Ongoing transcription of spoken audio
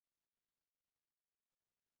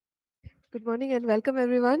Good morning and welcome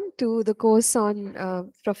everyone to the course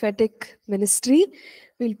on prophetic ministry.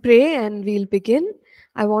 We'll pray and we'll begin.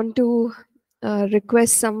 I want to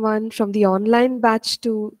request someone from the online batch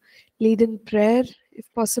to lead in prayer if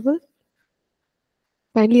possible.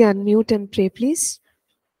 Kindly unmute and pray, please.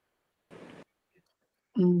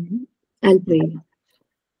 I'll pray.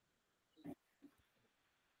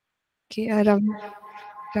 Okay,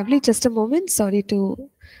 Ravli, just a moment. Sorry to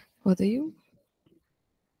bother you.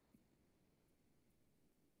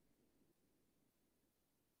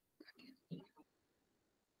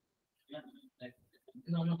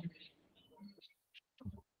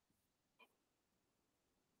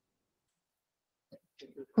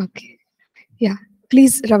 Okay. Yeah.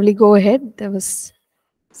 Please, Ravli, go ahead. There was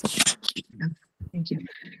Thank you.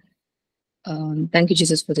 Thank you,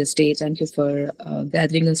 Jesus, for this day. Thank you for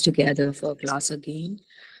gathering us together for class again.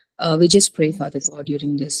 We just pray, Father God,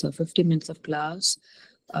 during this 50 minutes of class.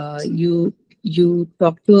 You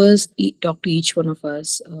talk to us, talk to each one of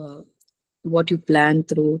us, what you plan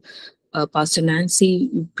through Pastor Nancy.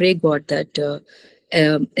 We pray, God, that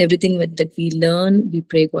everything that we learn, we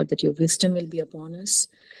pray, God, that your wisdom will be upon us.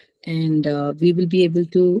 And we will be able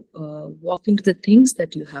to walk into the things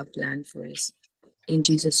that you have planned for us. In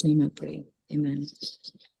Jesus' name I pray. Amen.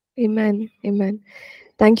 Amen. Amen.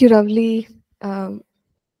 Thank you, Ravli.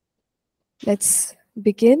 Let's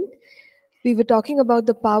begin. We were talking about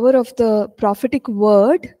the power of the prophetic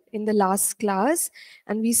word in the last class,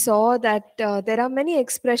 and we saw that there are many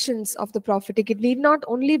expressions of the prophetic. It need not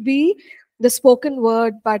only be the spoken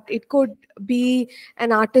word, but it could be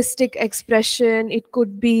an artistic expression, it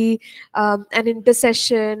could be an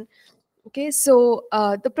intercession. Okay, so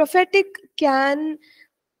the prophetic can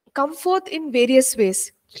come forth in various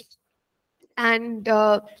ways, and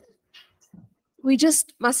we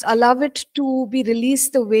just must allow it to be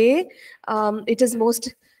released the way it is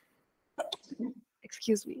most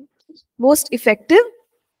most effective.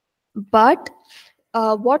 But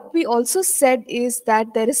what we also said is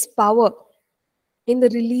that there is power in the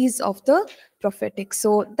release of the prophetic.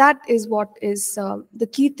 So that is what is the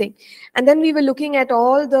key thing. And then we were looking at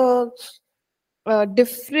all the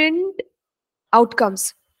different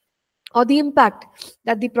outcomes or the impact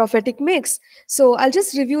that the prophetic makes. So I'll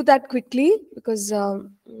just review that quickly because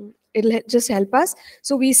it'll just help us.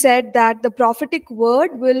 So we said that the prophetic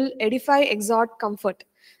word will edify, exhort, comfort,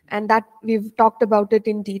 and that we've talked about it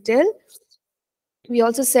in detail. We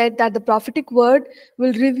also said that the prophetic word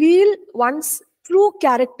will reveal one's true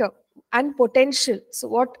character and potential. So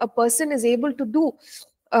what a person is able to do,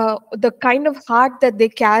 the kind of heart that they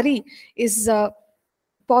carry is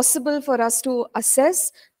possible for us to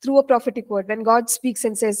assess through a prophetic word. When God speaks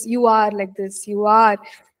and says, you are like this, you are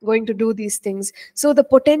going to do these things. So the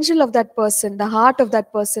potential of that person, the heart of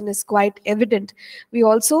that person is quite evident. We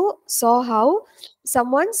also saw how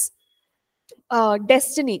someone's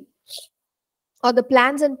destiny or the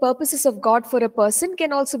plans and purposes of God for a person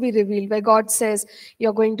can also be revealed, where God says,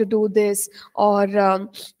 you're going to do this, or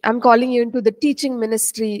I'm calling you into the teaching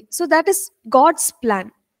ministry. So that is God's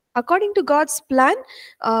plan. According to God's plan,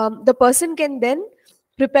 the person can then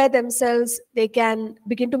prepare themselves. They can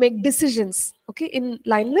begin to make decisions, okay, in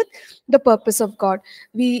line with the purpose of God.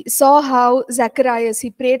 We saw how Zacharias, he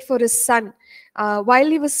prayed for his son. While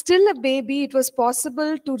he was still a baby, it was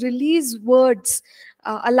possible to release words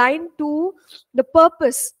aligned to the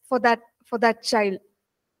purpose for that child.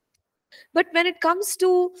 But when it comes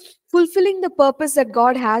to fulfilling the purpose that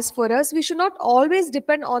God has for us, we should not always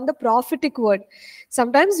depend on the prophetic word.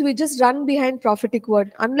 Sometimes we just run behind prophetic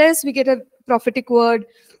word. Unless we get a prophetic word,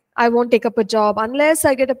 I won't take up a job. Unless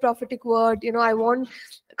I get a prophetic word, I won't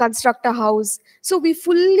construct a house. So we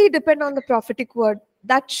fully depend on the prophetic word.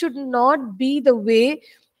 That should not be the way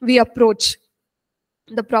we approach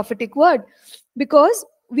the prophetic word, because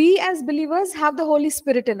we as believers have the Holy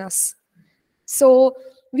Spirit in us. So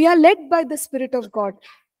we are led by the Spirit of God.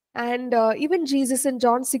 And even Jesus in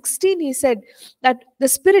John 16, he said that the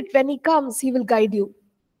Spirit, when he comes, he will guide you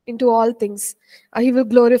into all things. He will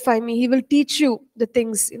glorify me. He will teach you the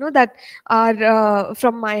things, that are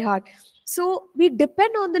from my heart. So we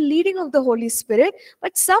depend on the leading of the Holy Spirit,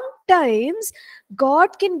 but sometimes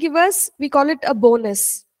God can give us, we call it a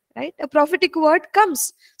bonus, right? A prophetic word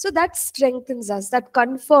comes. So that strengthens us, that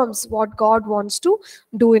confirms what God wants to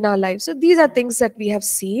do in our lives. So these are things that we have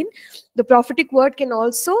seen. The prophetic word can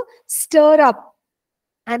also stir up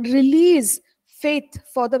and release faith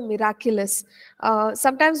for the miraculous.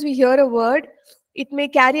 Sometimes we hear a word, it may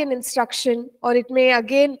carry an instruction, or it may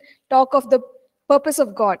again talk of the purpose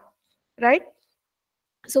of God, right?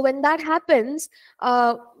 So when that happens,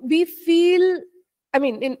 we feel I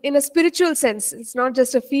mean, in a spiritual sense, it's not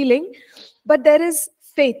just a feeling, but there is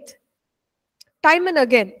faith. Time and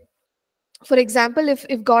again. For example,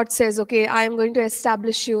 if God says, okay, I am going to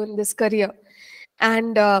establish you in this career,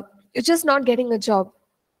 and you're just not getting a job,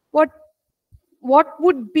 what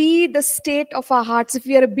would be the state of our hearts if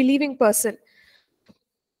we are a believing person?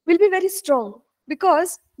 We'll be very strong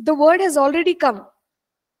because the word has already come.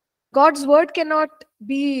 God's word cannot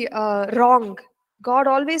be wrong. God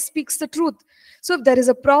always speaks the truth. So if there is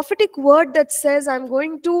a prophetic word that says, I'm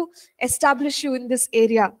going to establish you in this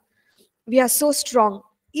area, we are so strong,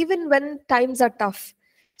 even when times are tough.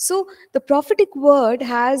 So the prophetic word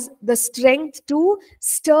has the strength to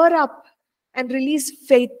stir up and release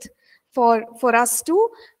faith for us to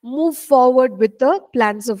move forward with the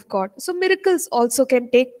plans of God. So miracles also can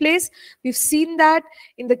take place. We've seen that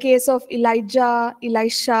in the case of Elijah,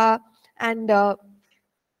 Elisha, and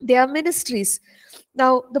their ministries.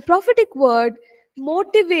 Now, the prophetic word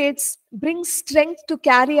motivates, brings strength to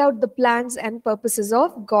carry out the plans and purposes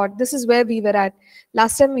of God. This is where we were at.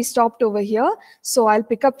 Last time we stopped over here. So I'll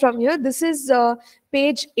pick up from here. This is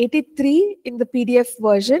page 83 in the PDF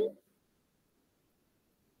version.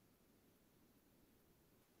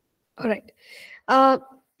 All right.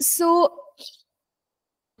 So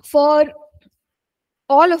for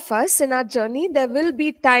all of us in our journey, there will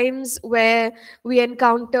be times where we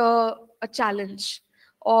encounter a challenge,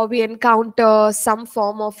 or we encounter some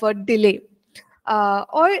form of a delay,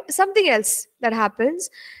 or something else that happens.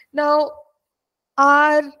 Now,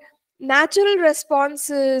 our natural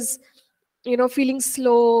response is, feeling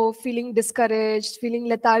slow, feeling discouraged, feeling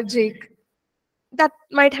lethargic. That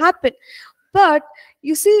might happen. But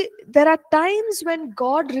you see, there are times when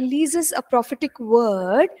God releases a prophetic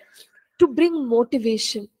word to bring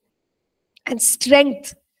motivation and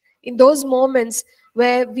strength in those moments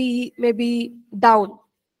where we may be down.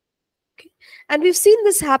 Okay? And we've seen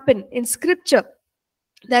this happen in scripture.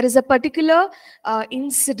 There is a particular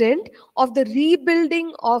incident of the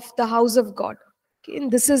rebuilding of the house of God. Okay?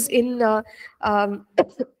 And this is in the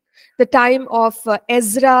time of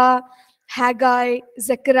Ezra, Haggai,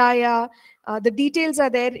 Zechariah. The details are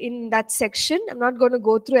there in that section. I'm not going to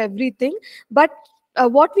go through everything, but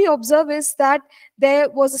what we observe is that there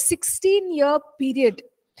was a 16-year period,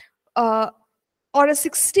 or a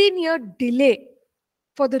 16-year delay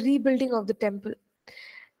for the rebuilding of the temple.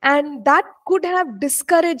 And that could have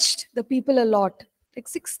discouraged the people a lot. Like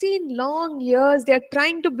 16 long years, they're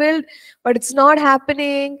trying to build, but it's not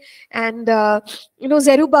happening. And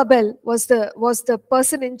Zerubbabel was the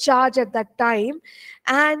person in charge at that time,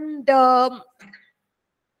 and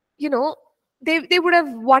they would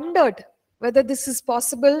have wondered whether this is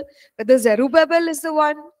possible, whether Zerubbabel is the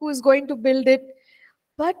one who is going to build it.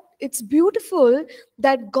 But it's beautiful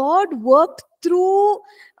that God worked through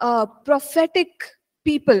prophetic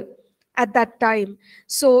people at that time.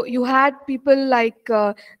 So you had people like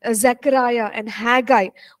Zechariah and Haggai,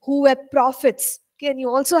 who were prophets. Okay, and you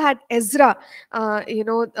also had Ezra,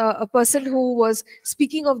 a person who was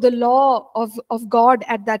speaking of the law of God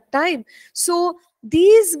at that time. So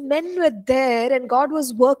these men were there, and God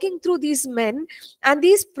was working through these men, and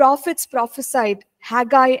these prophets prophesied.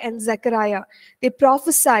 Haggai and Zechariah, they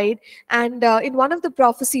prophesied, and in one of the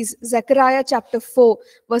prophecies, Zechariah chapter 4,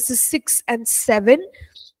 verses 6 and 7,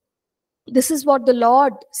 this is what the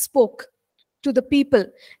Lord spoke to the people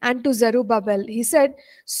and to Zerubbabel. He said,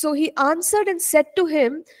 so he answered and said to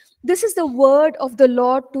him, this is the word of the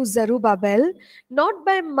Lord to Zerubbabel, not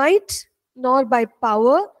by might nor by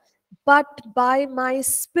power, but by my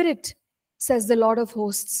spirit, says the Lord of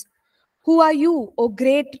hosts. Who are you, O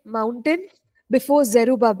great mountain? Before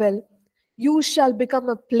Zerubbabel, you shall become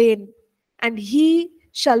a plain, and he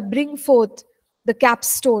shall bring forth the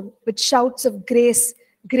capstone with shouts of grace,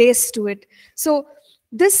 grace to it. So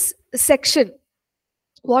this section,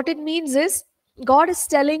 what it means is, God is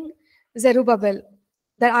telling Zerubbabel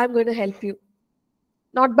that I'm going to help you.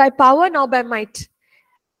 Not by power, nor by might.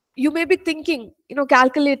 You may be thinking,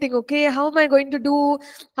 calculating, okay, how am I going to do?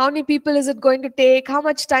 How many people is it going to take? How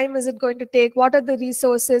much time is it going to take? What are the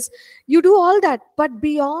resources? You do all that. But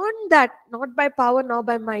beyond that, not by power, nor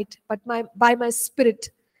by might, but by my spirit,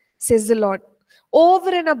 says the Lord. Over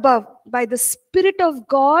and above, by the Spirit of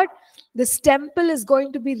God, this temple is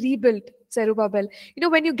going to be rebuilt, Zerubbabel.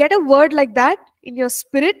 When you get a word like that in your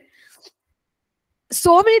spirit,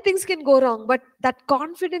 so many things can go wrong, but that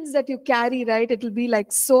confidence that you carry, right, it will be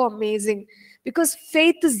like so amazing, because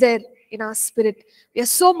faith is there in our spirit. We are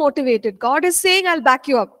so motivated. God is saying, I'll back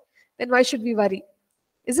you up. Then why should we worry?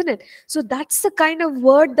 Isn't it? So that's the kind of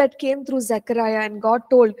word that came through Zechariah, and God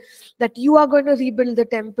told that you are going to rebuild the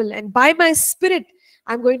temple, and by my spirit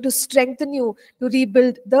I'm going to strengthen you to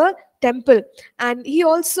rebuild the temple. And he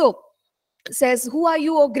also says, who are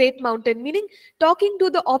you, O great mountain? Meaning, talking to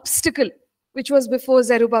the obstacle which was before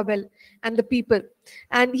Zerubbabel and the people.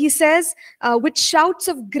 And he says, with shouts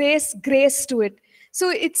of grace, grace to it. So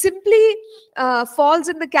it simply falls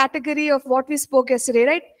in the category of what we spoke yesterday,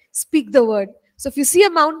 right? Speak the word. So if you see a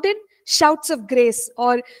mountain, shouts of grace,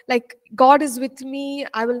 or like, God is with me,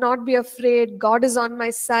 I will not be afraid, God is on my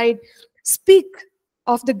side. Speak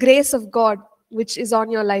of the grace of God which is on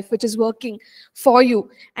your life, which is working for you.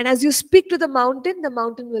 And as you speak to the mountain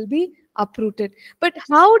will be uprooted. But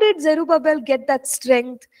how did Zerubbabel get that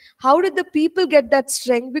strength? How did the people get that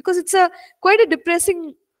strength? Because it's a quite a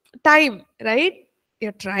depressing time, right?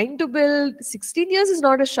 You're trying to build, 16 years is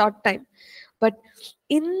not a short time. But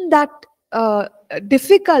in that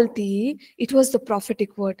difficulty, it was the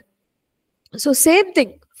prophetic word. So same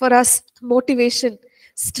thing for us, motivation,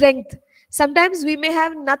 strength. Sometimes we may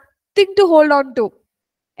have nothing to hold on to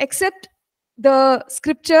except the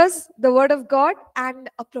scriptures, the word of God, and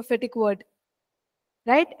a prophetic word,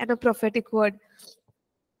 right? And a prophetic word.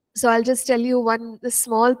 So I'll just tell you one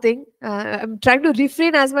small thing. I'm trying to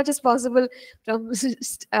refrain as much as possible from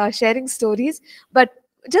sharing stories, but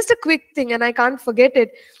just a quick thing, and I can't forget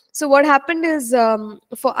it. So what happened is, I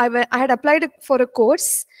had applied for a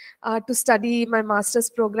course to study my master's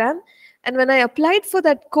program, and when I applied for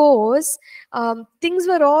that course, things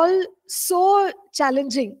were all so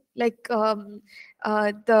challenging. Like there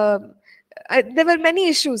were many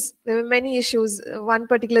issues. One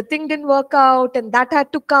particular thing didn't work out, and that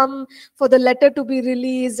had to come for the letter to be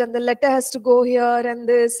released, and the letter has to go here, and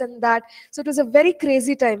this and that. So it was a very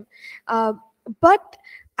crazy time. But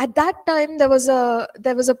at that time, there was a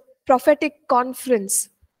prophetic conference,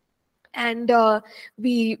 and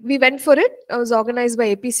we went for it. It was organized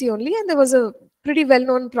by APC only, and there was a pretty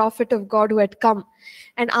well-known prophet of God who had come.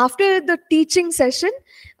 And after the teaching session,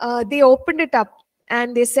 they opened it up,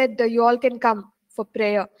 and they said, you all can come for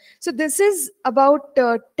prayer. So this is about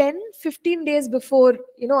 10-15 days before,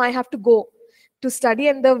 I have to go to study,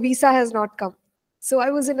 and the visa has not come. So I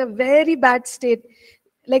was in a very bad state.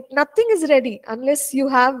 Like, nothing is ready unless you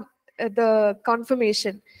have the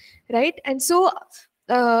confirmation, right? And so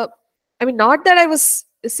not that I was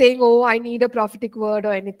saying, oh, I need a prophetic word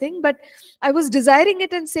or anything, but I was desiring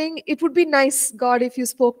it and saying, it would be nice, God, if you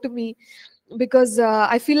spoke to me, because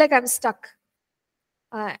I feel like I'm stuck.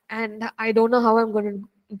 And I don't know how I'm going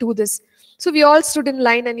to do this. So we all stood in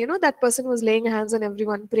line, and that person was laying hands on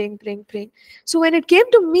everyone, praying, praying, praying. So when it came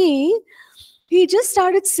to me, he just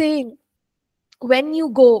started saying, when you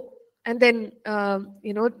go, and then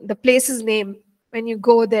the place's name, when you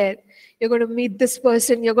go there, you're going to meet this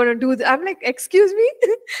person, you're going to do I'm like, excuse me,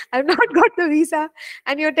 I've not got the visa,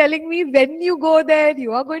 and you're telling me when you go there,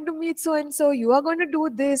 you are going to meet so and so, you are going to do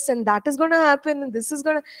this, and that is going to happen, and this is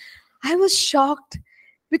going to. I was shocked,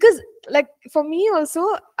 because like, for me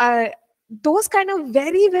also, those kind of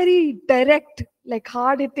very, very direct, like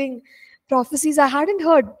hard-hitting prophecies I hadn't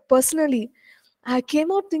heard personally. I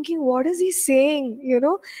came out thinking, what is he saying?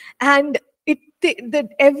 And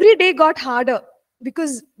every day got harder,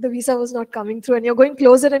 because the visa was not coming through, and you're going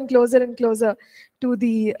closer and closer and closer to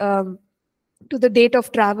the date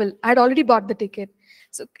of travel. I'd already bought the ticket,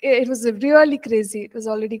 so it was really crazy. It was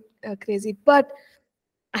already crazy, but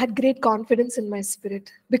I had great confidence in my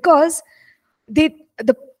spirit, because the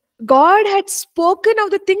God had spoken of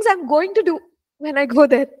the things I'm going to do when I go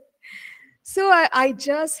there. So I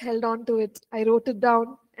just held on to it. I wrote it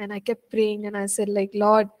down, and I kept praying, and I said, like,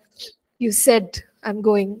 Lord, you said I'm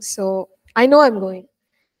going, so I know I'm going.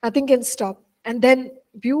 Nothing can stop. And then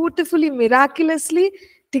beautifully, miraculously,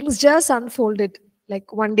 things just unfolded.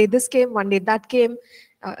 Like, one day this came, one day that came,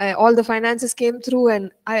 all the finances came through,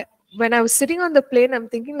 and when I was sitting on the plane, I'm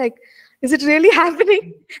thinking, like, is it really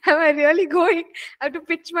happening? Am I really going? I have to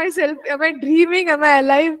pitch myself. Am I dreaming? Am I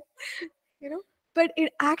alive? But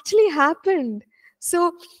it actually happened.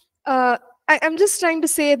 So I'm just trying to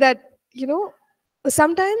say that,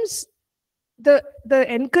 sometimes the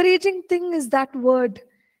encouraging thing is that word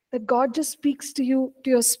that God just speaks to you, to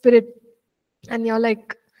your spirit, and you're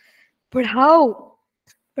like, but how?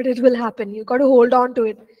 But it will happen. You got to hold on to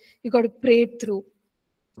it. You got to pray it through.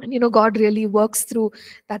 And God really works through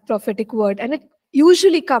that prophetic word. And it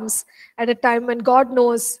usually comes at a time when God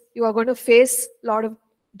knows you are going to face a lot of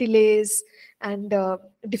delays and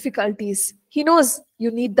difficulties. He knows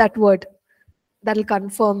you need that word that'll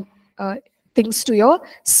confirm things to your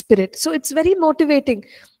spirit. So it's very motivating,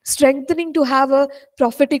 strengthening to have a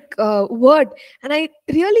prophetic word. And I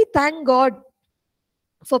really thank God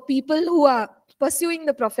for people who are pursuing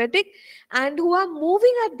the prophetic and who are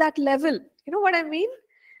moving at that level. You know what I mean?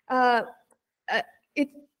 Uh, uh, it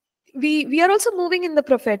we are also moving in the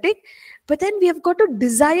prophetic, but then we have got to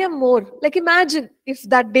desire more. Like imagine if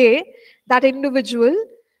that day that individual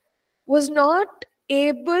was not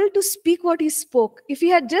able to speak what he spoke. If he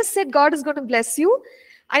had just said God is going to bless you,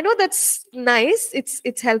 I know that's nice,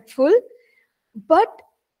 it's helpful, but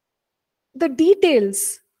the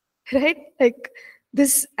details, right? Like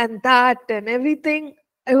this and that and everything,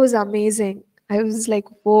 it was amazing. I was like,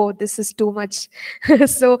 whoa, this is too much.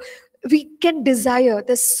 So we can desire.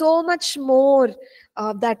 There's so much more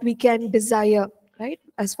that we can desire, right?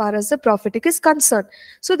 As far as the prophetic is concerned.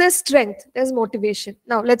 So there's strength, there's motivation.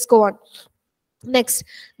 Now let's go on. Next,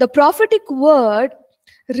 the prophetic word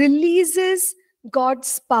releases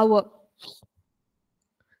God's power.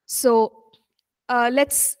 So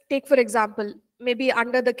let's take, for example, maybe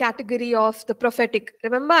under the category of the prophetic.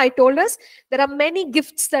 Remember, I told us there are many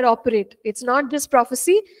gifts that operate. It's not just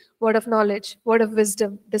prophecy, word of knowledge, word of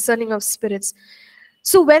wisdom, discerning of spirits.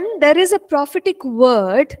 So when there is a prophetic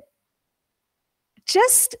word,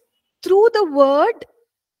 just through the word,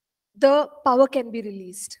 the power can be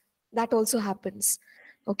released. That also happens.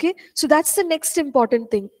 Okay, so that's the next important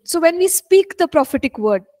thing. So when we speak the prophetic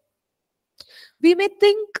word, we may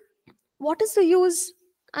think, what is the use?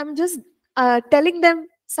 I'm just telling them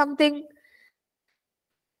something.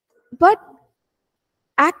 But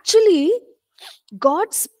actually,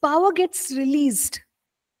 God's power gets released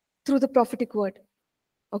through the prophetic word.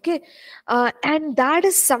 Okay, and that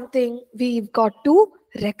is something we've got to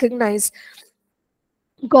recognize.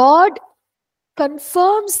 God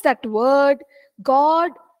confirms that word,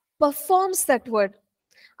 God performs that word.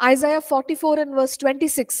 Isaiah 44 and verse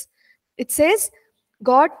 26, it says,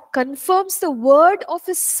 God confirms the word of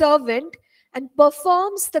his servant and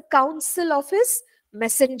performs the counsel of his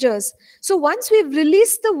messengers. So once we've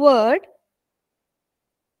released the word,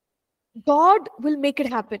 God will make it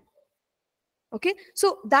happen. Okay,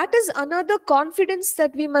 so that is another confidence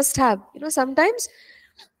that we must have. You know, sometimes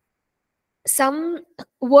some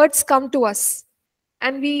words come to us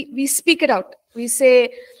and we speak it out. We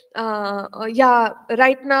say, yeah,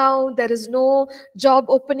 right now there is no job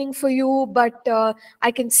opening for you, but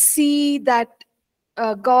I can see that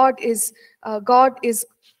God is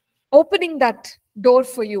opening that door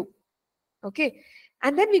for you. Okay,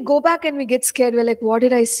 and then we go back and we get scared. We're like, what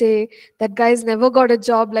did I say? That guy's never got a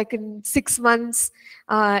job like in 6 months,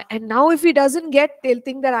 and now if he doesn't get, they'll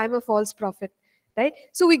think that I'm a false prophet, right?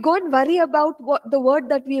 So we go and worry about what the word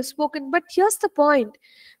that we have spoken. But here's the point: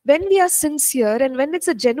 when we are sincere and when it's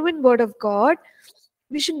a genuine word of God,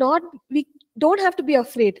 we don't have to be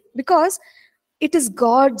afraid, because it is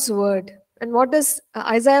God's word. And what does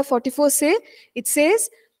Isaiah 44 say? It says,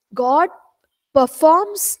 God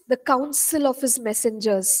performs the counsel of his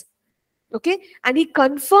messengers. Okay, and he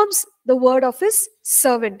confirms the word of his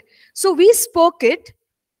servant. So we spoke it,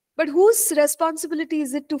 but whose responsibility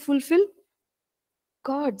is it to fulfill?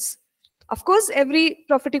 God's. Of course, every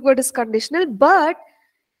prophetic word is conditional, but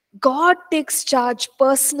God takes charge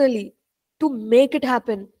personally to make it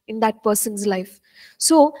happen in that person's life.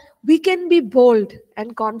 So we can be bold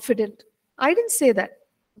and confident. I didn't say that.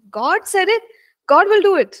 God said it, God will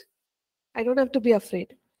do it. I don't have to be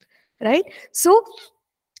afraid, right? So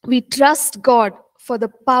we trust God for the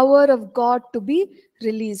power of God to be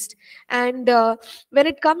released. And when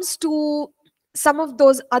it comes to some of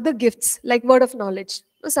those other gifts, like word of knowledge,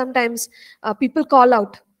 sometimes people call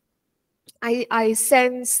out. I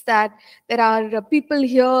sense that there are people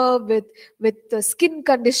here with skin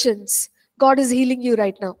conditions. God is healing you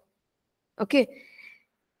right now. Okay,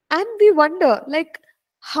 and we wonder, like,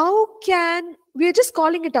 how can we are just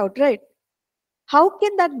calling it out, right? How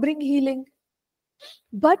can that bring healing?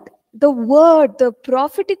 But the word, the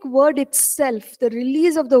prophetic word itself, the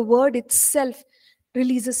release of the word itself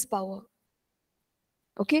releases power.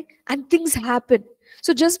 Okay, and things happen.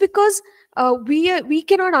 So just because we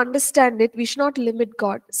cannot understand it, we should not limit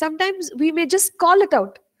God. Sometimes we may just call it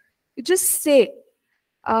out. You just say,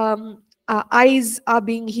 eyes are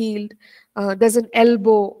being healed, there's an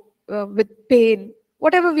elbow with pain,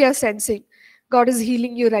 whatever we are sensing, God is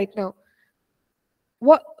healing you right now.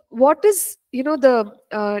 What is,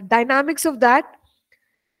 the dynamics of that?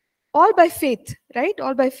 All by faith, right?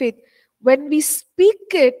 All by faith. When we speak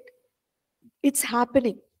it, it's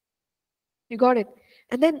happening. You got it?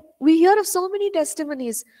 And then we hear of so many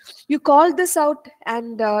testimonies. You called this out,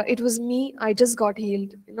 and it was me. I just got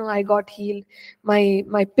healed. I got healed.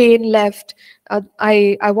 My pain left.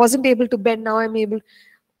 I wasn't able to bend. Now I'm able.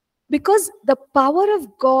 Because the power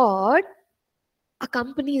of God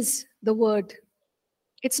accompanies the word.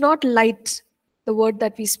 It's not light. the word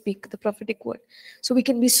that we speak, the prophetic word. So we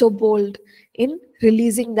can be so bold in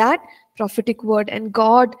releasing that prophetic word, and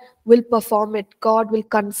God will perform it, God will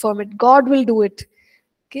confirm it, God will do it.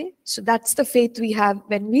 Okay, so that's the faith we have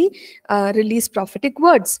when we release prophetic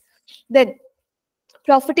words. Then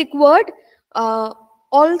prophetic word uh,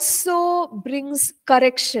 also brings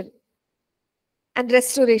correction and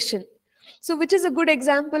restoration. So which is a good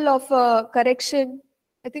example of correction?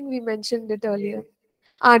 I think we mentioned it earlier.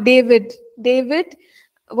 David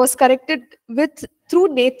was corrected with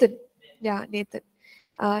through Nathan. Yeah, Nathan.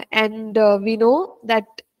 And we know that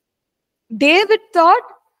David thought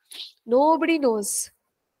nobody knows.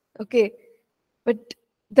 Okay, but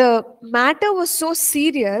the matter was so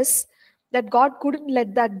serious that God couldn't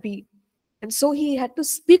let that be. And so he had to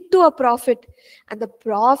speak to a prophet, and the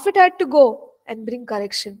prophet had to go and bring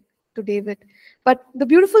correction to David. But the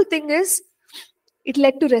beautiful thing is, it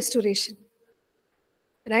led to restoration,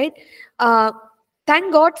 right? Uh,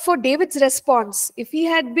 thank God for David's response. If he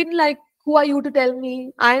had been like, "Who are you to tell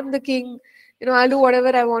me? I am the king, I'll do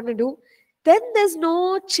whatever I want to do," then there's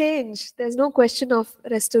no change, there's no question of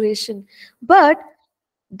restoration. But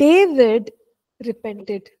David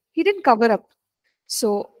repented. He didn't cover up.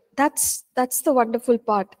 So that's the wonderful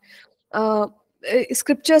part.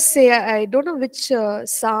 Scriptures say, I don't know which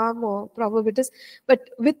psalm or proverb it is, but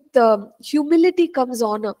with humility comes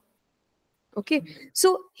honor. Okay,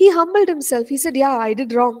 so he humbled himself. He said, "Yeah, I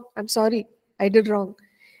did wrong. I'm sorry. I did wrong."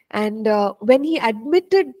 And when he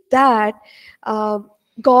admitted that, uh,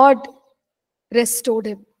 God restored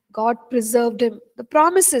him. God preserved him. The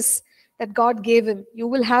promises that God gave him, "You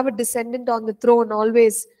will have a descendant on the throne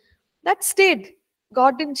always," that stayed.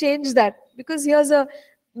 God didn't change that, because here's a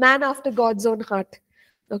man after God's own heart.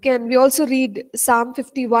 Okay, and we also read Psalm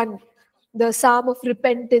 51, the Psalm of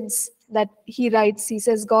repentance that he writes. He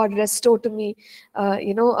says, "God, restore to me,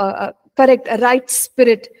 correct, a right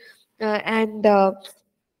spirit," and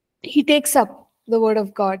he takes up the word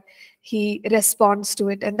of God, he responds to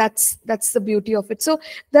it, and that's the beauty of it. So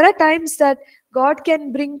there are times that God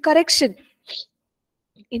can bring correction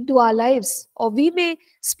into our lives, or we may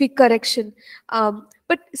speak correction.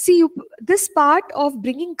 But see, this part of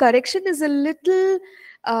bringing correction is a little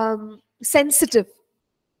sensitive.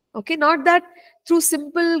 Okay, not that through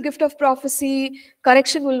simple gift of prophecy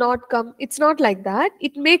correction will not come. It's not like that.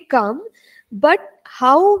 It may come, but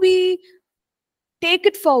how we take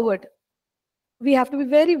it forward, we have to be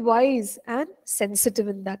very wise and sensitive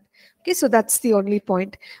in that. Okay, so that's the only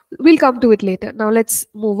point. We'll come to it later. Now let's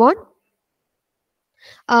move on.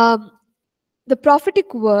 um, the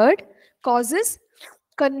prophetic word causes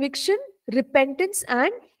conviction, repentance,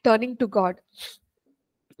 and turning to God.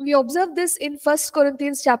 We observe this in 1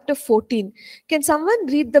 Corinthians chapter 14. Can someone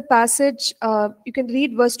read the passage? You can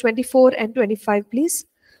read verse 24 and 25, please.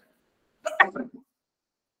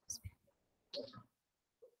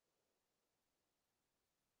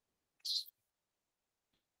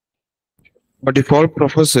 But if all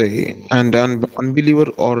prophesy and an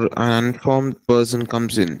unbeliever or an unformed person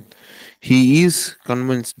comes in, he is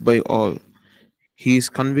convinced by all, he is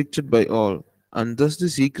convicted by all, and thus the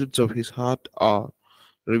secrets of his heart are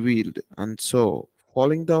revealed. And so,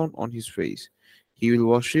 falling down on his face, he will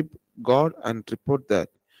worship God and report that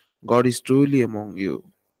God is truly among you.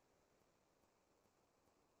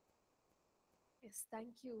 Yes, thank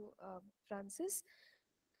you, Francis.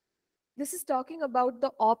 This is talking about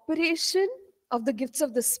the operation of the gifts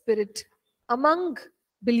of the Spirit among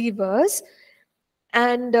believers.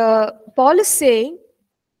 And Paul is saying,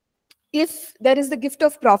 if there is the gift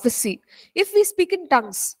of prophecy, if we speak in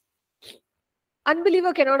tongues,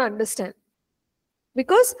 unbeliever cannot understand,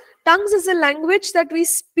 because tongues is a language that we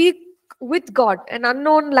speak with God, an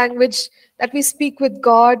unknown language that we speak with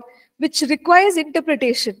God, which requires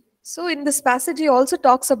interpretation. So in this passage he also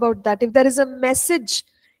talks about that if there is a message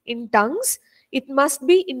in tongues, it must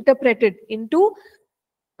be interpreted into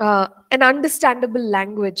an understandable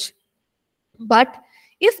language. But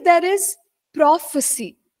if there is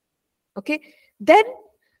prophecy, okay, then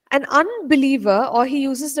an unbeliever, or he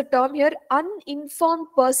uses the term here, uninformed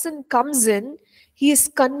person comes in, he is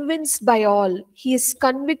convinced by all, he is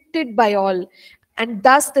convicted by all, and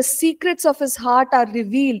thus the secrets of his heart are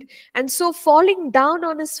revealed. And so, falling down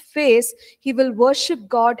on his face, he will worship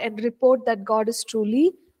God and report that God is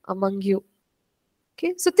truly among you.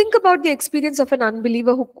 Okay, so think about the experience of an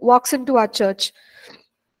unbeliever who walks into our church.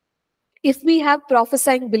 If we have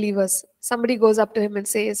prophesying believers, somebody goes up to him and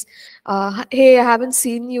says, "Hey, I haven't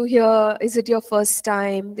seen you here. Is it your first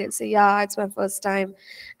time?" They'll say, "Yeah, it's my first time."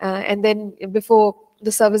 And then before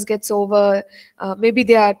the service gets over, maybe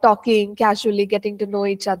they are talking casually, getting to know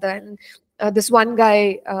each other. And this one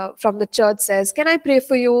guy from the church says, "Can I pray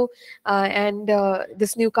for you?" And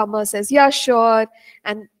this newcomer says, "Yeah, sure."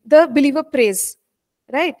 And the believer prays,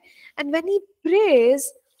 right? And when he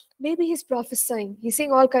prays, maybe he's prophesying, he's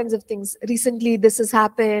saying all kinds of things. Recently this has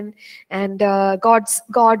happened, and God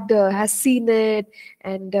has seen it,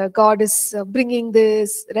 and God is bringing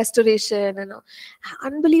this restoration, and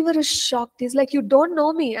unbeliever is shocked. He's like, "You don't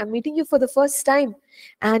know me, I'm meeting you for the first time,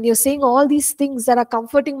 and you're saying all these things that are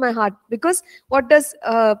comforting my heart." Because what does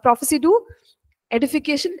prophecy do?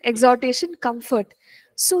 Edification, exhortation, comfort.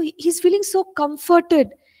 So he's feeling so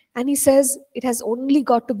comforted, and he says, "It has only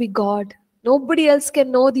got to be God. Nobody else can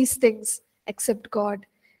know these things except God,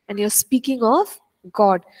 and you're speaking of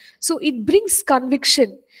God." So it brings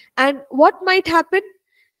conviction. And what might happen?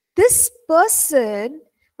 This person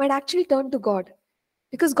might actually turn to God,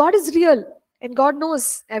 because God is real and God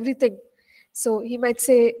knows everything. So he might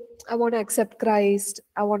say, "I want to accept Christ.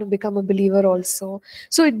 I want to become a believer also."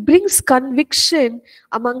 So it brings conviction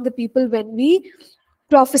among the people when we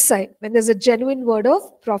prophesy, when there's a genuine word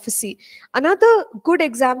of prophecy. Another good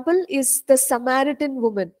example is the Samaritan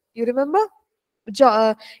woman. You remember?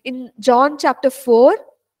 In John chapter 4,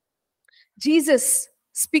 Jesus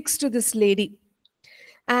speaks to this lady.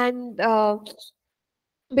 And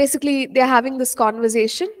basically they're having this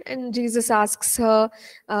conversation, and Jesus asks her,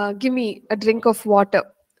 "Give me a drink of water,"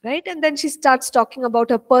 right? And then she starts talking about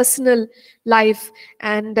her personal life,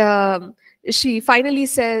 and she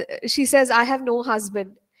says, "I have no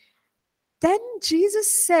husband." Then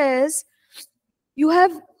Jesus says, "You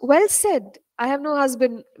have well said, I have no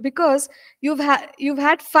husband, because you've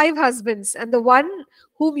had 5 husbands, and the one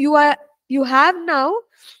whom you have now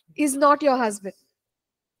is not your husband."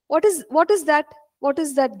 What is that? What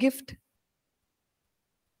is that gift?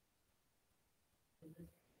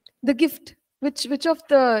 The gift. Which of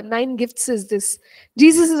the 9 gifts is this?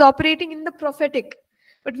 Jesus is operating in the prophetic,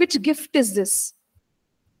 but which gift is this?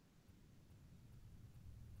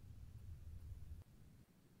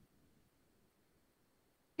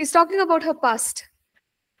 He's talking about her past.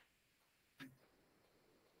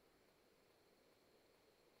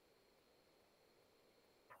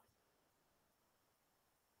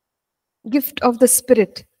 Gift of the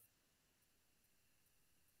Spirit.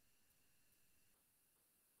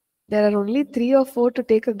 There are only 3 or 4 to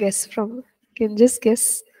take a guess from. You can just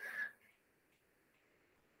guess.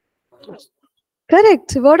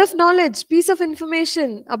 Correct. Word of knowledge, piece of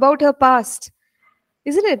information about her past.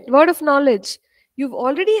 Isn't it? Word of knowledge. You've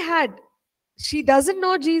already had. She doesn't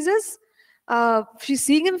know Jesus. She's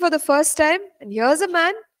seeing him for the first time. And here's a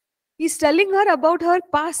man. He's telling her about her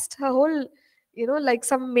past, her whole, like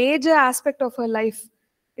some major aspect of her life.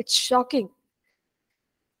 It's shocking.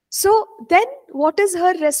 So then what is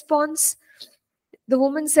her response? The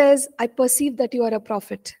woman says, "I perceive that you are a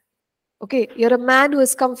prophet." Okay, you're a man who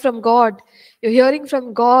has come from God. You're hearing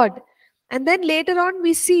from God. And then later on,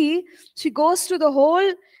 we see she goes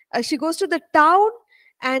to she goes to the town,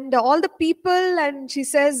 and all the people, and she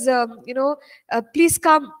says, "Please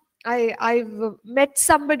come. I've met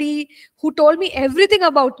somebody who told me everything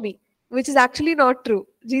about me," which is actually not true.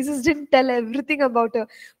 Jesus didn't tell everything about her.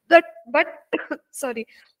 But sorry,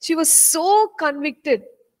 she was so convicted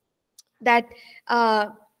that uh,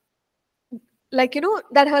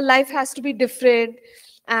 that her life has to be different,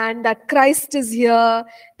 and that Christ is here,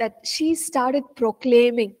 that she started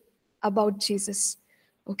proclaiming about Jesus.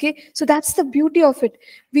 Okay, so that's the beauty of it.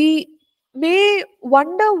 We may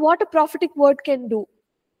wonder what a prophetic word can do,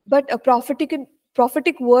 but a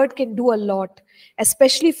prophetic word can do a lot,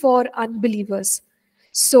 especially for unbelievers.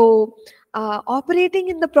 So operating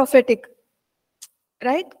in the prophetic,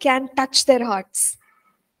 right, can touch their hearts.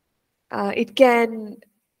 It can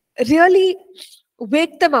really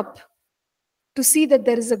wake them up to see that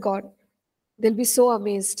there is a God. They'll be so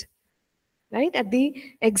amazed, right, at the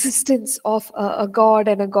existence of a God,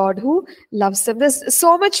 and a God who loves them. There's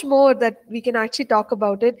so much more that we can actually talk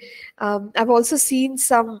about it. I've also seen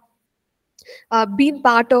been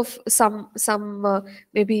part of some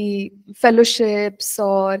maybe fellowships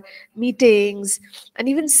or meetings, and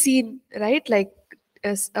even seen, right, like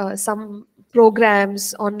some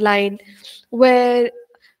programs online where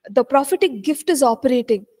the prophetic gift is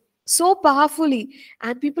operating so powerfully,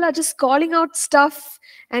 and people are just calling out stuff,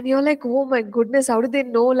 and you're like, "Oh my goodness, how do they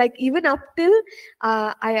know?" Like, even up till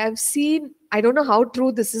I have seen, I don't know how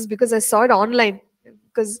true this is, because I saw it online,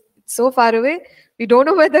 because it's so far away, we don't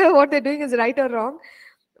know whether what they're doing is right or wrong.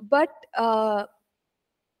 But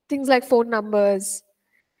things like phone numbers,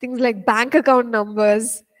 things like bank account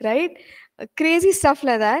numbers, right? Crazy stuff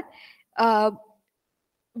like that. uh,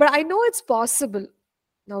 but I know it's possible.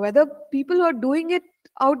 Now, whether people who are doing it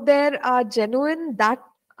out there are genuine, that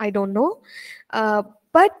I don't know.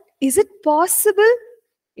 But is it possible?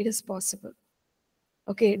 It is possible.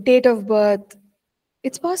 Okay, date of birth.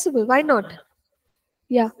 It's possible. Why not?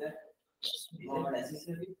 Yeah.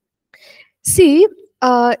 See,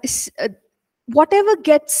 whatever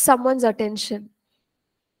gets someone's attention,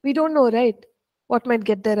 we don't know, right? What might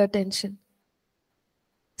get their attention.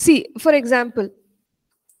 See, for example,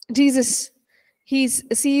 Jesus, he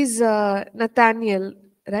sees Nathaniel,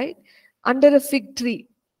 right, under a fig tree,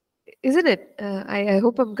 isn't it? I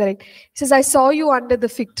hope I'm correct. He says, "I saw you under the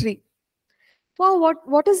fig tree." Wow,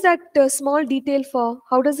 what is that small detail for?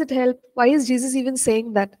 How does it help? Why is Jesus even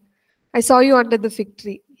saying that? I saw you under the fig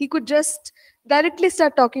tree. He could just directly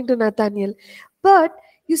start talking to Nathaniel. But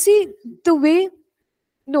you see, the way,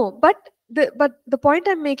 no, but the point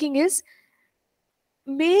I'm making is,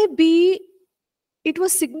 maybe it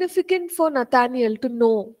was significant for Nathaniel to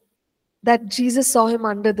know that Jesus saw him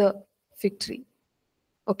under the fig tree.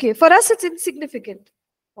 Okay, for us it's insignificant.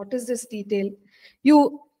 What is this detail?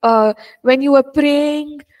 You, when you were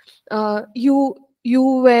praying, you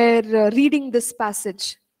were reading this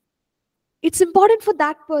passage. It's important for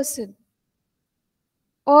that person.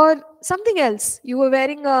 Or something else. You were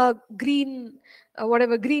wearing a green,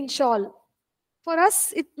 whatever, green shawl. For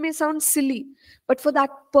us, it may sound silly, but for that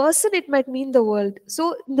person, it might mean the world.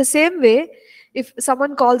 So, in the same way, if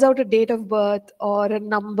someone calls out a date of birth or a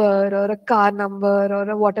number or a car number or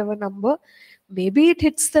a whatever number, maybe it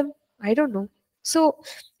hits them. I don't know. So,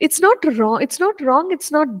 it's not wrong. It's not wrong.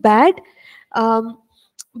 It's not bad. Um,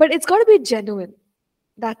 but it's got to be genuine.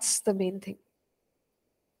 That's the main thing.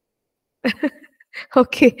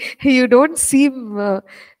 Okay, you don't seem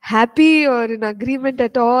happy or in agreement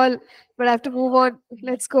at all, but I have to move on.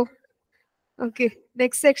 Let's go. Okay,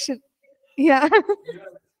 next section. Yeah.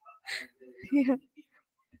 Yeah.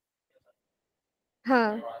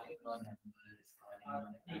 Huh.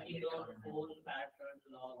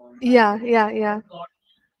 Yeah, yeah, yeah.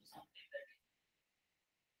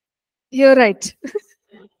 You're right.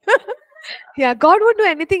 Yeah, God won't do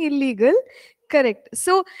anything illegal. Correct.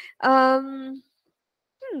 So, um,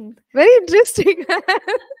 very interesting.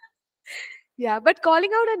 Yeah, but calling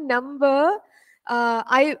out a number,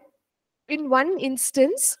 I in one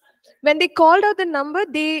instance, when they called out the number,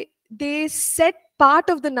 they said part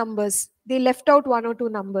of the numbers. They left out one or two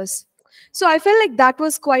numbers. So I felt like that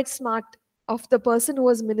was quite smart of the person who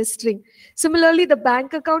was ministering. Similarly, the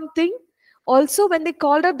bank account thing, also when they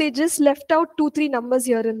called up, they just left out two, three numbers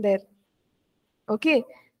here and there. Okay.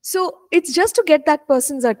 So it's just to get that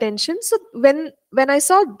person's attention. So when I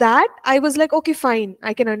saw that, I was like, okay, fine,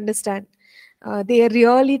 I can understand. They are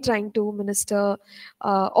really trying to minister.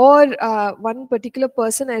 Or one particular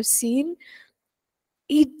person I've seen,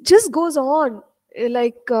 he just goes on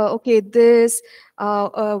like, okay, this,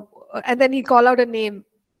 and then he'll call out a name,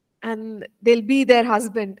 and they'll be their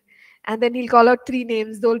husband, and then he'll call out three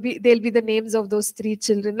names. They'll be the names of those three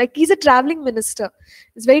children. Like, he's a traveling minister.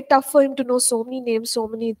 It's very tough for him to know so many names, so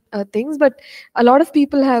many things. But a lot of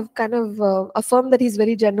people have kind of affirmed that he's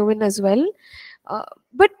very genuine as well.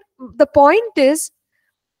 But the point is,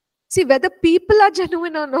 see, whether people are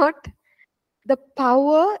genuine or not, the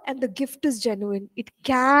power and the gift is genuine. It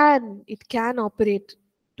can operate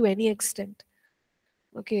to any extent.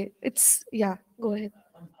 Okay, it's, yeah, go ahead.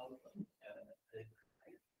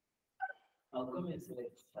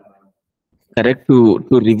 Correct, to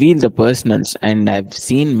reveal the personals, and I've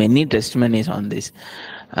seen many testimonies on this.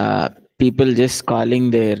 People just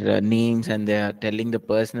calling their names, and they are telling the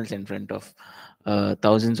personals in front of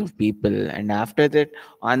thousands of people, and after that,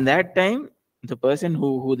 on that time, the person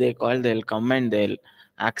who they call, they'll come and they'll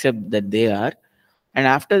accept that they are. And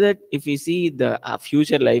after that, if we see the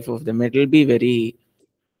future life of them, it will be very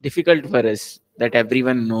difficult for us that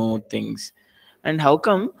everyone know things. And how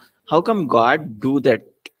come God do that?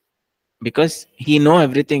 Because he know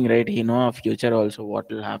everything, right? He know our future also, what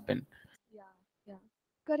will happen. Yeah, yeah,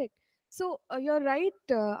 correct. So you're right,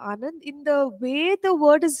 Anand. In the way the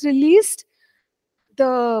word is released,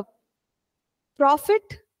 the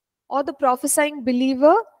prophet or the prophesying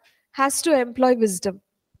believer has to employ wisdom.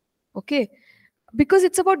 Okay, because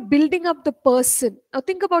it's about building up the person. Now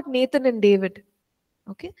think about Nathan and David.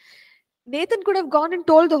 Okay, Nathan could have gone and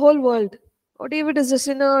told the whole world, oh, David is a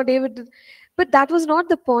sinner, But that was not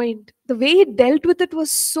the point. The way he dealt with it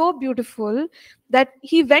was so beautiful that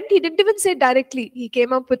he didn't even say directly. He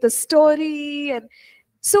came up with a story. And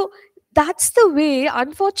so that's the way,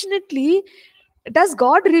 unfortunately, does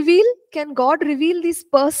God reveal? Can God reveal these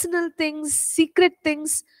personal things, secret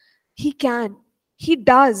things? He can. He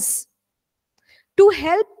does. To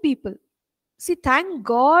help people. See, thank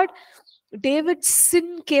God David's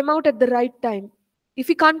sin came out at the right time. If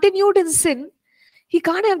he continued in sin, he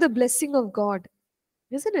can't have the blessing of God,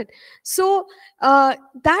 isn't it? So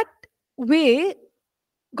that way,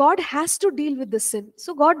 God has to deal with the sin.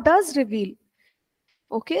 So God does reveal.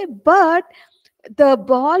 Okay, but the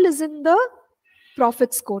ball is in the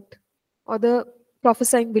prophet's court or the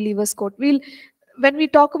prophesying believer's court. When we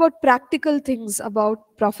talk about practical things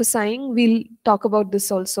about prophesying, we'll talk about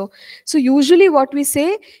this also. So usually what we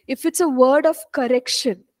say, if it's a word of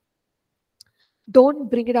correction, don't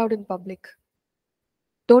bring it out in public.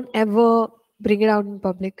 Don't ever bring it out in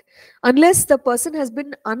public unless the person has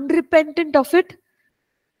been unrepentant of it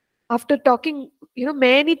after talking,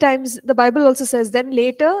 many times. The Bible also says, then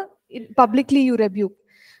later publicly you rebuke.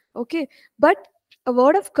 Okay, but a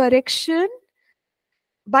word of correction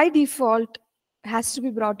by default has to be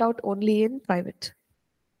brought out only in private.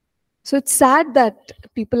 So it's sad that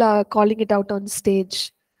people are calling it out on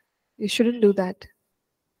stage. You shouldn't do that.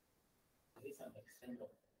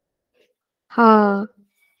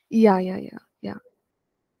 Yeah.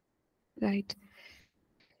 Right.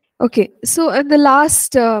 Okay. So in the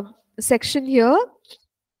last section here,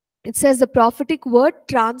 it says the prophetic word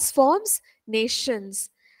transforms nations.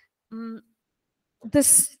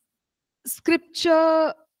 This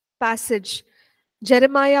scripture passage,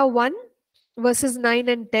 Jeremiah 1, verses 9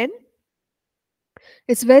 and 10.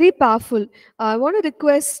 It's very powerful. I want to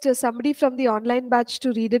request somebody from the online batch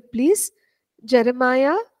to read it, please.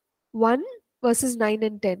 Jeremiah 1, verses 9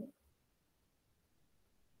 and 10.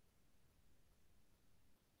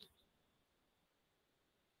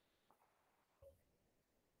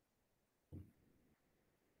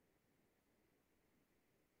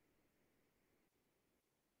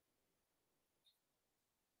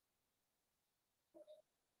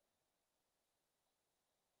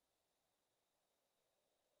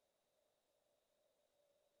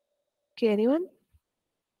 Okay, anyone?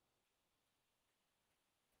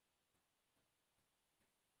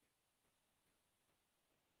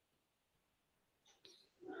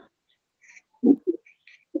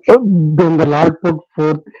 Then the Lord put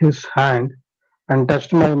forth his hand and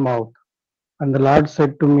touched my mouth. And the Lord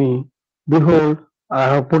said to me, Behold, I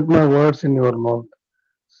have put my words in your mouth.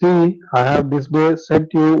 See, I have this day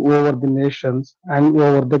set you over the nations and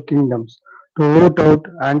over the kingdoms, to root out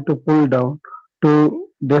and to pull down, to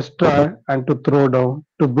destroy and to throw down,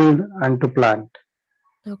 to build and to plant.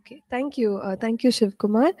 Okay, thank you. Thank you, Shiv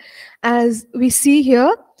Kumar. As we see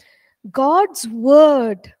here, God's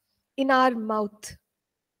word in our mouth.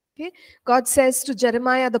 Okay, God says to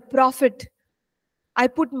Jeremiah the prophet, I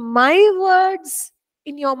put my words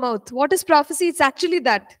in your mouth. What is prophecy? It's actually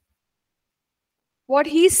that. What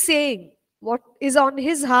he's saying, what is on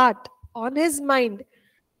his heart, on his mind,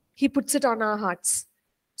 he puts it on our hearts.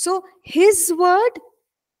 So his word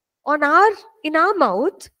in our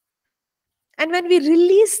mouth, and when we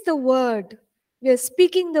release the word, we are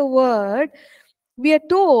speaking the word, we are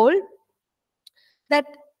told that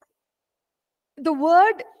the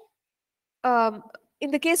word,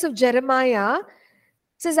 in the case of Jeremiah,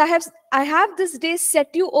 says, I have this day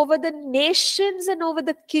set you over the nations and over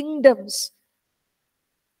the kingdoms.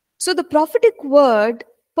 So the prophetic word,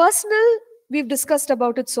 personal, we've discussed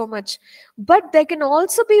about it so much, but there can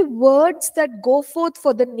also be words that go forth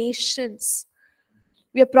for the nations.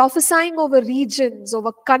 We are prophesying over regions,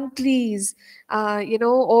 over countries,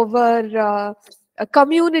 over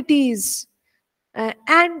communities.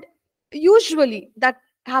 And usually that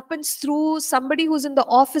happens through somebody who's in the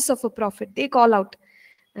office of a prophet. They call out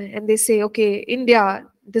and they say, okay, India,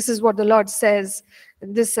 this is what the Lord says,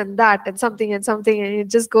 and this and that, and something, and it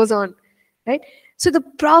just goes on, right? So the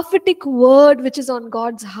prophetic word which is on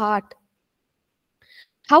God's heart,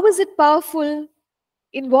 how is it powerful?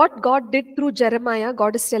 In what God did through Jeremiah,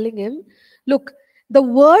 God is telling him, look, the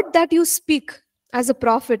word that you speak as a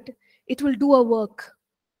prophet, it will do a work.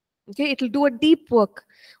 Okay, it will do a deep work.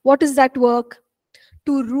 What is that work?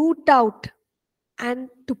 To root out and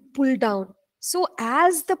to pull down. So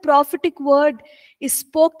as the prophetic word is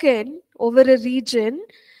spoken over a region,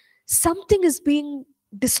 something is being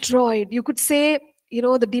destroyed. You could say,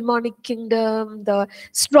 the demonic kingdom, the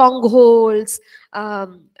strongholds,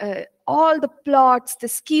 all the plots, the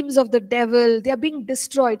schemes of the devil, they are being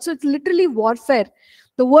destroyed. So it's literally warfare.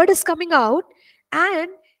 The word is coming out and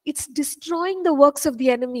it's destroying the works of the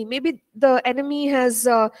enemy. Maybe the enemy has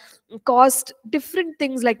caused different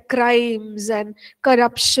things like crimes and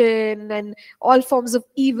corruption and all forms of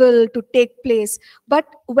evil to take place. But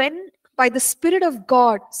when by the Spirit of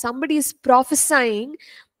God somebody is prophesying,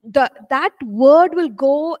 that word will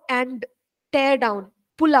go and tear down,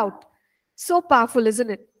 pull out. So powerful, isn't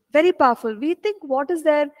it? Very powerful. We think, what is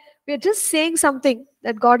there? We are just saying something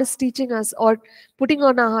that God is teaching us or putting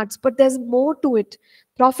on our hearts, but there's more to it.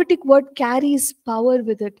 Prophetic word carries power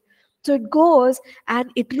with it. So it goes and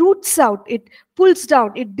it roots out, it pulls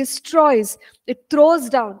down, it destroys, it throws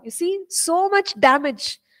down. You see, so much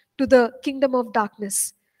damage to the kingdom of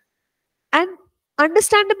darkness. And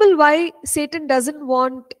understandable why Satan doesn't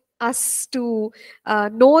want us to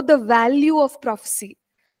know the value of prophecy,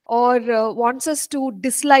 or wants us to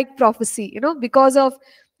dislike prophecy, because of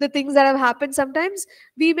the things that have happened. Sometimes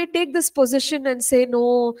we may take this position and say,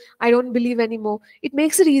 no, I don't believe anymore. It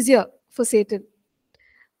makes it easier for Satan.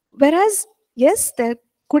 Whereas, yes, there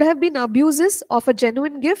could have been abuses of a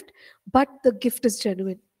genuine gift, but the gift is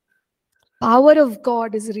genuine. Power of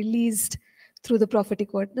God is released through the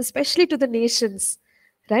prophetic word, especially to the nations,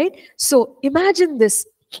 right? So imagine this.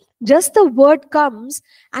 Just the word comes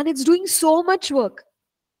and it's doing so much work.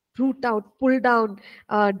 Root out, pull down,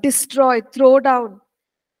 destroy, throw down.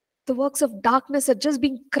 The works of darkness are just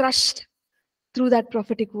being crushed through that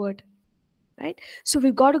prophetic word, right? So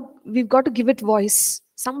we've got to give it voice.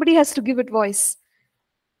 Somebody has to give it voice.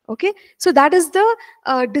 Okay, so that is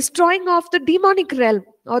the destroying of the demonic realm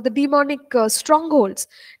or the demonic strongholds.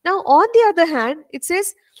 Now, on the other hand, it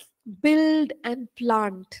says build and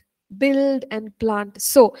plant. Build and plant.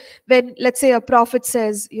 So when, let's say, a prophet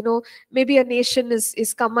says, maybe a nation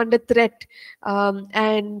is come under threat,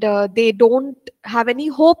 and they don't have any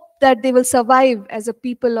hope that they will survive as a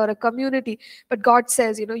people or a community, but God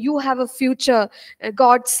says, you have a future.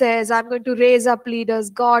 God says, I'm going to raise up leaders.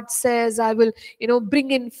 God says, I will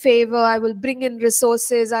bring in favor, I will bring in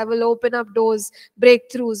resources, I will open up doors,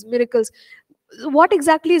 breakthroughs, miracles. What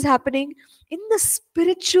exactly is happening in the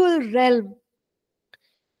spiritual realm?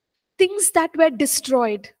 Things that were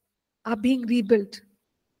destroyed are being rebuilt.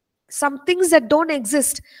 Some things that don't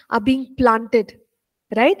exist are being planted,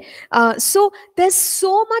 right? So there's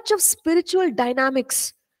so much of spiritual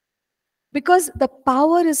dynamics because the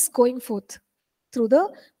power is going forth through the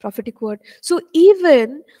prophetic word. So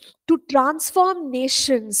even to transform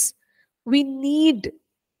nations, we need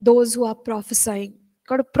those who are prophesying.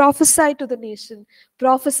 Got to prophesy to the nation,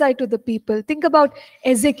 prophesy to the people. Think about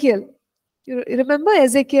Ezekiel. You remember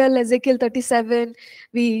Ezekiel 37?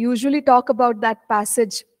 We usually talk about that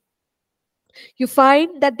passage. You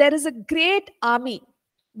find that there is a great army,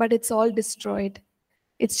 but it's all destroyed.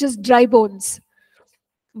 It's just dry bones.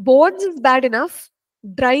 Bones is bad enough.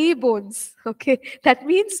 Dry bones. Okay. That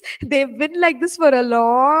means they've been like this for a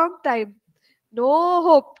long time. No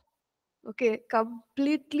hope. Okay.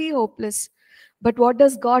 Completely hopeless. But what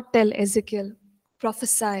does God tell Ezekiel?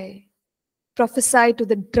 Prophesy. Prophesy to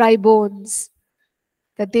the dry bones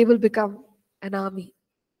that they will become an army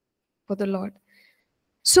for the Lord.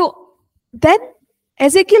 So then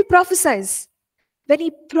Ezekiel prophesies. When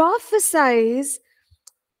he prophesies,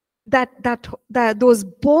 that those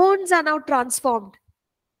bones are now transformed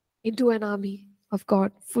into an army of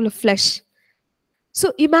God full of flesh.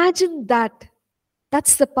 So imagine that.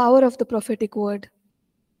 That's the power of the prophetic word.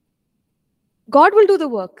 God will do the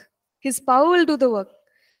work. His power will do the work.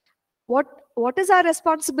 What is our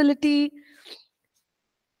responsibility?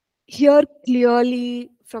 Hear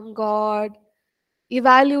clearly from God.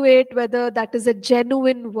 Evaluate whether that is a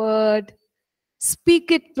genuine word.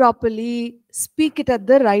 Speak it properly. Speak it at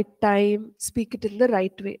the right time. Speak it in the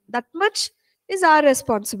right way. That much is our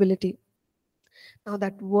responsibility. Now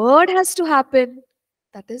that word has to happen.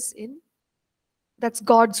 That's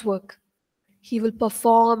God's work. He will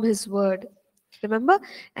perform his word. Remember?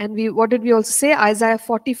 And what did we also say? Isaiah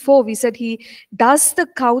 44, we said he does the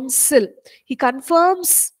counsel. He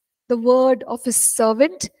confirms the word of his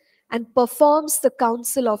servant and performs the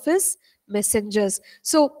counsel of his messengers.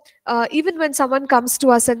 So even when someone comes to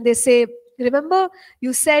us and they say, remember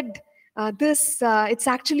you said this, it's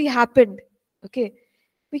actually happened. Okay.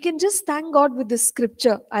 We can just thank God with this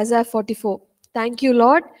scripture, Isaiah 44. Thank you,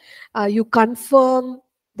 Lord. You confirm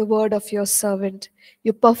the word of your servant.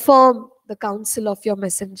 You perform the counsel of your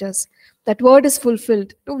messengers. That word is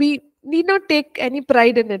fulfilled. We need not take any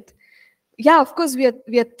pride in it. Yeah, of course, we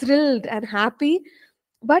are thrilled and happy,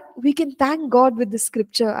 but we can thank God with the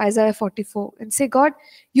scripture, Isaiah 44, and say, God,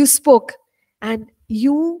 you spoke and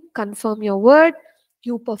you confirm your word,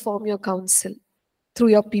 you perform your counsel through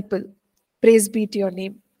your people. Praise be to your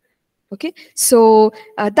name. Okay, so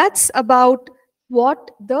that's about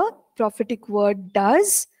what the prophetic word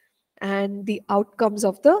does and the outcomes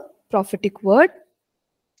of the prophetic word.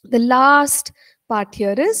 The last part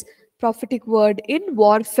here is prophetic word in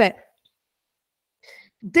warfare.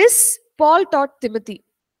 This Paul taught Timothy.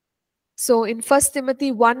 So in 1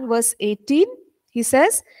 Timothy 1 verse 18, he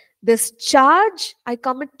says, This charge I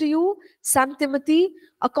commit to you, son Timothy,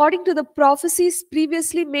 according to the prophecies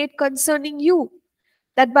previously made concerning you,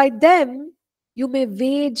 that by them you may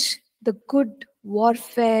wage the good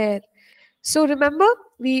warfare. So remember,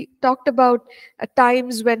 we talked about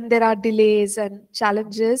times when there are delays and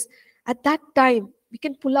challenges. At that time, we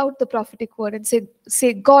can pull out the prophetic word and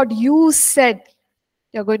say, God, you said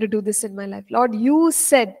you're going to do this in my life. Lord, you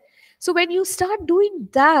said. So when you start doing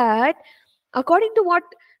that, according to what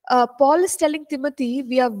Paul is telling Timothy,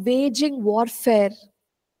 we are waging warfare.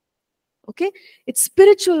 Okay, it's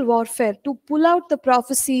spiritual warfare to pull out the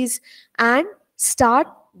prophecies and start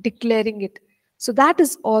declaring it. So that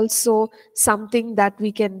is also something that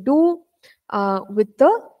we can do with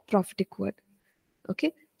the prophetic word.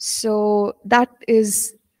 Okay, so that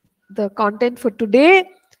is the content for today.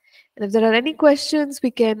 And if there are any questions,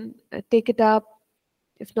 we can take it up.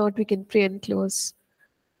 If not, we can pray and close.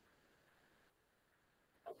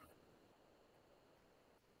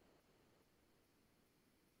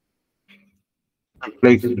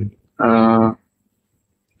 Like, uh,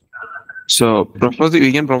 so prophecy,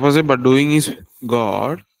 we can prophesy, but doing is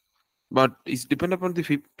God. But it's depend upon the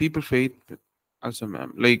people faith also,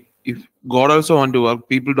 ma'am. Like if God also want to work,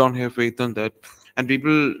 people don't have faith on that, and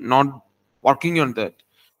people not working on that.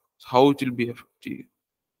 How it will be effective?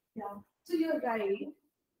 Yeah, so you're right.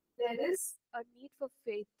 There is a need for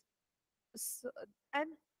faith. So, and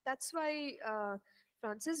that's why,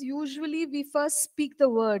 Francis, usually we first speak the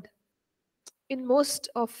word in most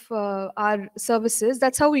of our services.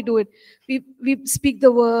 That's how we do it. We speak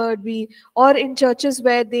the word. Or in churches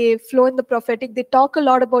where they flow in the prophetic, they talk a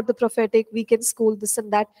lot about the prophetic, weekend school, this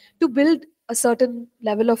and that, to build a certain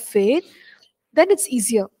level of faith. Then it's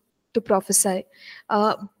easier to prophesy.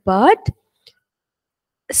 But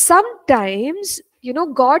sometimes,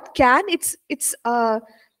 God can.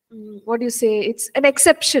 What do you say? It's an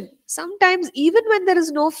exception. Sometimes, even when there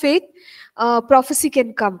is no faith, prophecy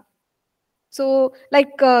can come. So, like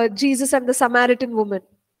Jesus and the Samaritan woman,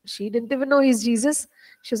 she didn't even know he's Jesus.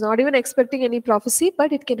 She's not even expecting any prophecy,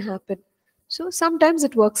 but it can happen. So sometimes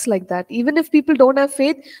it works like that. Even if people don't have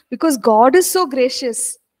faith, because God is so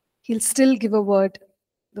gracious, He'll still give a word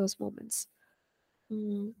those moments.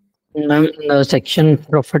 Mm. Now, in the section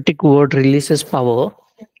prophetic word releases power,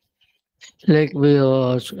 like we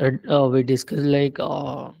discussed, like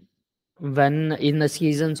when in the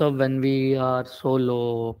seasons of when we are so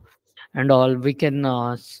low and all, we can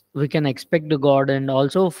expect the God, and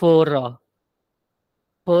also for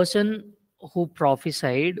person who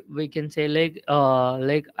prophesied, we can say like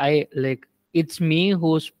it's me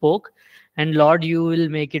who spoke, and Lord, you will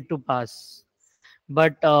make it to pass.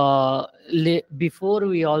 But before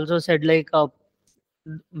we also said like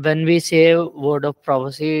when we say word of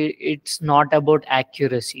prophecy, it's not about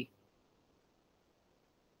accuracy.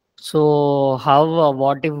 So how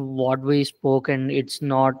what if what we spoke and it's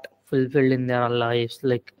not fulfilled in their lives,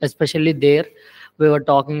 like especially there we were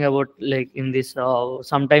talking about, like in this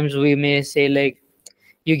sometimes we may say like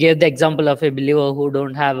you gave the example of a believer who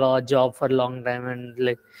don't have a job for a long time, and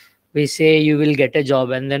like we say you will get a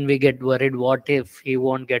job, and then we get worried what if he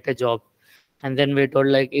won't get a job, and then we told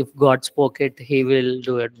like if God spoke it, he will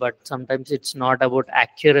do it. But sometimes it's not about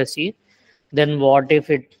accuracy. Then what if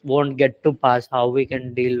it won't get to pass? How we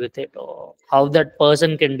can deal with it, or how that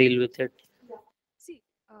person can deal with it? Yeah. See,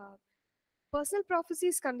 personal prophecy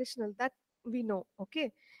is conditional. That we know.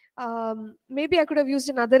 Okay. Maybe I could have used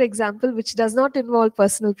another example which does not involve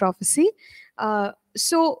personal prophecy.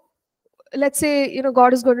 So let's say,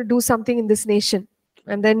 God is going to do something in this nation,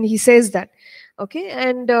 and then He says that. Okay.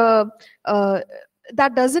 And uh,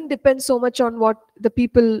 that doesn't depend so much on what the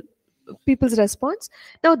people's response.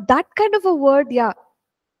 Now that kind of a word, yeah,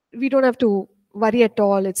 we don't have to worry at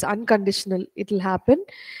all. It's unconditional. It'll happen.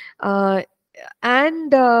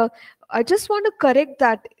 And I just want to correct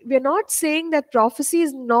that. We're not saying that prophecy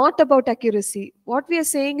is not about accuracy. What we are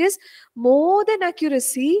saying is, more than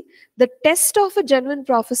accuracy, the test of a genuine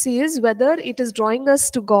prophecy is whether it is drawing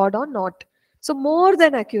us to God or not. So more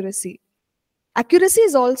than accuracy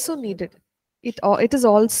is also needed. It is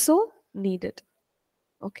also needed.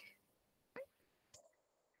 Okay.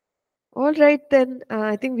 All right, then.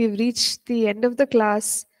 I think we've reached the end of the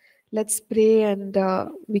class. Let's pray and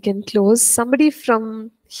we can close. Somebody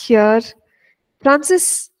from here,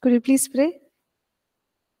 Francis, could you please pray?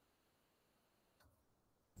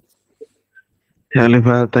 Heavenly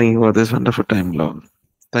Father, thank you for this wonderful time, Lord.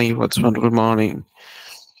 Thank you for this wonderful morning.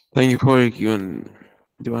 Thank you for giving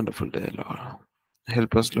the wonderful day, Lord.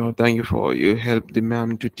 Help us, Lord. Thank you for you help the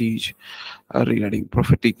ma'am to teach regarding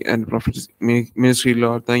prophetic and prophetic ministry,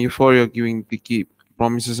 Lord. Thank you for your giving the keep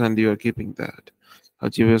promises and you are keeping that.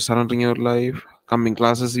 That you are surrendering your life. Coming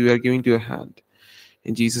classes you are giving to your hand.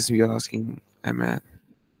 In Jesus we are asking. Amen.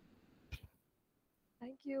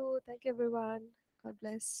 Thank you. Thank you, everyone. God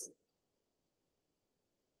bless.